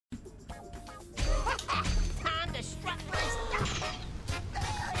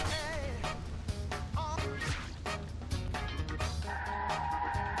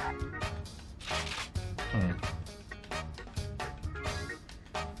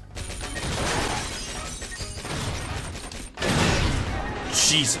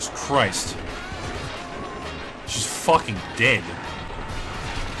Jesus Christ. She's fucking dead.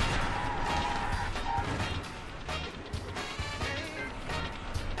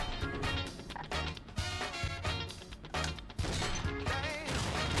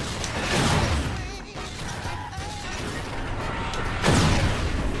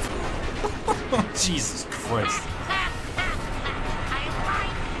 Jesus Christ.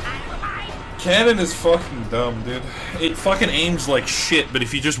 Cannon is fucking dumb, dude. It fucking aims like shit, but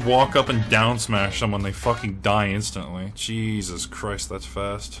if you just walk up and down smash someone, they fucking die instantly. Jesus Christ, that's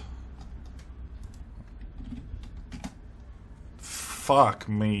fast. Fuck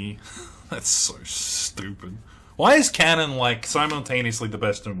me. That's so stupid. Why is Cannon, like, simultaneously the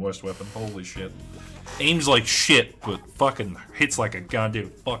best and worst weapon? Holy shit. Aims like shit, but fucking hits like a goddamn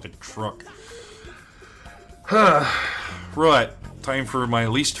fucking truck. Right, time for my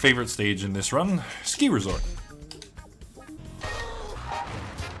least favorite stage in this run, Ski Resort.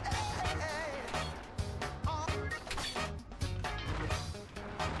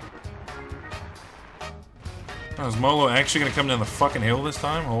 Oh, is Molo actually gonna come down the fucking hill this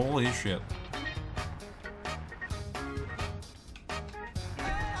time? Holy shit.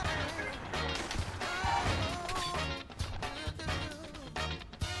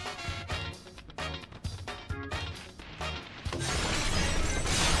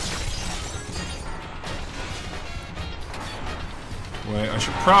 Wait, I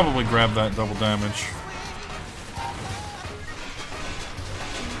should probably grab that double damage.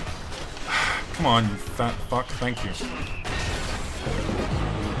 Come on, you fat fuck. Thank you.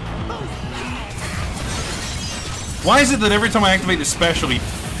 Why is it that every time I activate this special, he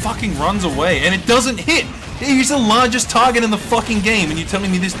fucking runs away and it doesn't hit? He's the largest target in the fucking game and you're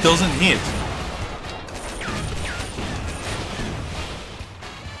telling me this doesn't hit?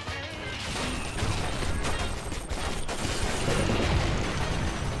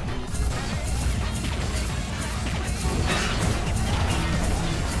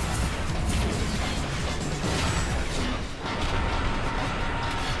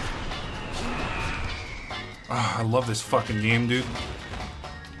 I love this fucking game, dude.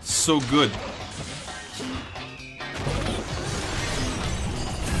 It's so good.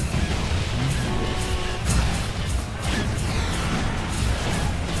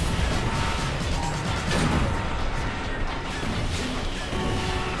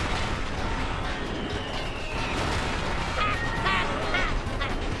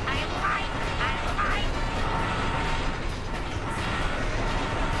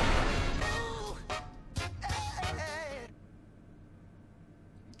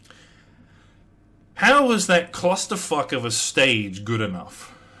 How is that clusterfuck of a stage good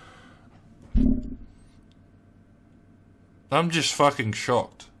enough? I'm just fucking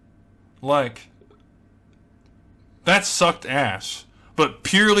shocked. Like, that sucked ass. But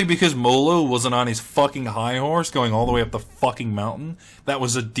purely because Molo wasn't on his fucking high horse going all the way up the fucking mountain, that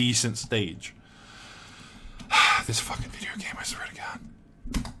was a decent stage. This fucking video game, I swear to God.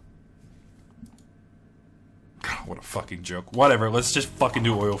 God, what a fucking joke. Whatever, let's just fucking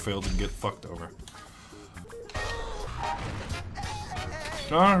do oil fields and get fucked over.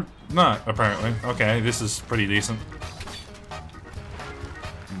 Not, apparently. Okay, this is pretty decent.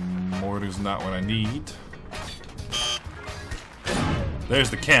 Mortar's not what I need. There's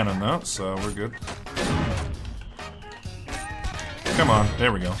the cannon, though, so we're good. Come on,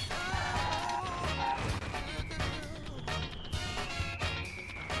 there we go.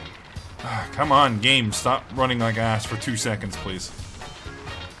 Come on, game, stop running like ass for 2 seconds, please.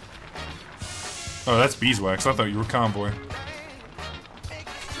 Oh, that's beeswax. I thought you were convoy.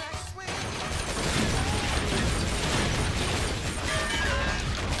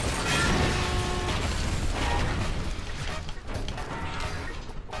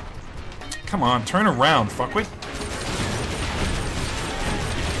 Come on, turn around, fuckwit.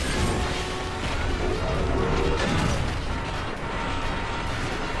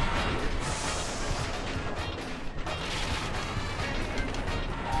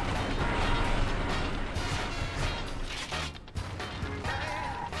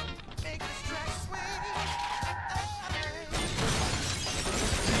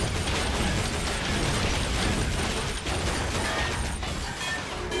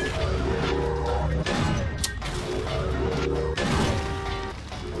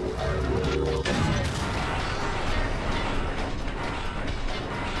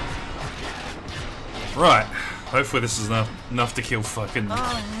 Right. Hopefully this is enough to kill fucking Oh,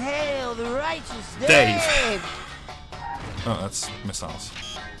 hail the righteous Dave. dead. Oh, that's missiles.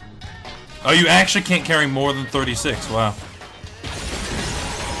 Oh, you actually can't carry more than 36. Wow.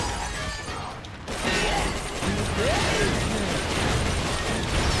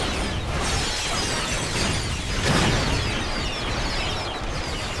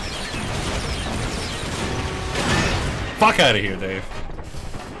 fuck out of here, Dave.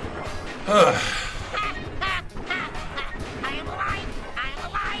 Ugh.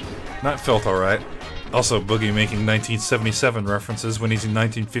 That felt alright. Also, Boogie making 1977 references when he's in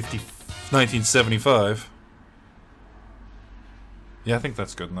 1975. Yeah, I think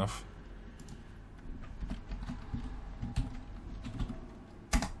that's good enough.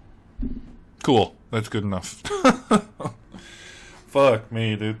 Cool. That's good enough. Fuck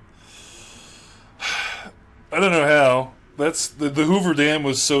me, dude. I don't know how. That's the Hoover Dam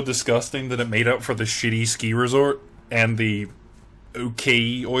was so disgusting that it made up for the shitty ski resort and the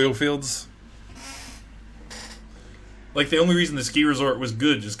okay oil fields. Like, the only reason the ski resort was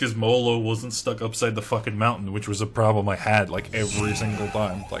good is because Molo wasn't stuck upside the fucking mountain, which was a problem I had, like, every single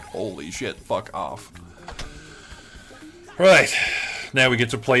time. Like, holy shit, fuck off. Right. Now we get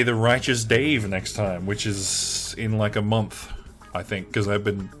to play the Righteous Dave next time, which is in, like, a month, I think, because I've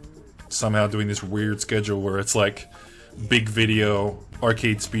been somehow doing this weird schedule where it's, like, big video,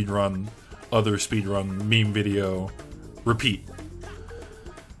 arcade speedrun, other speedrun, meme video, repeat.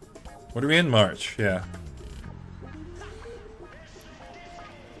 What are we in? March? Yeah.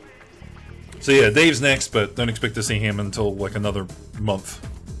 So yeah, Dave's next, but don't expect to see him until like another month.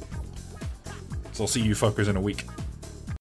 So I'll see you fuckers in a week.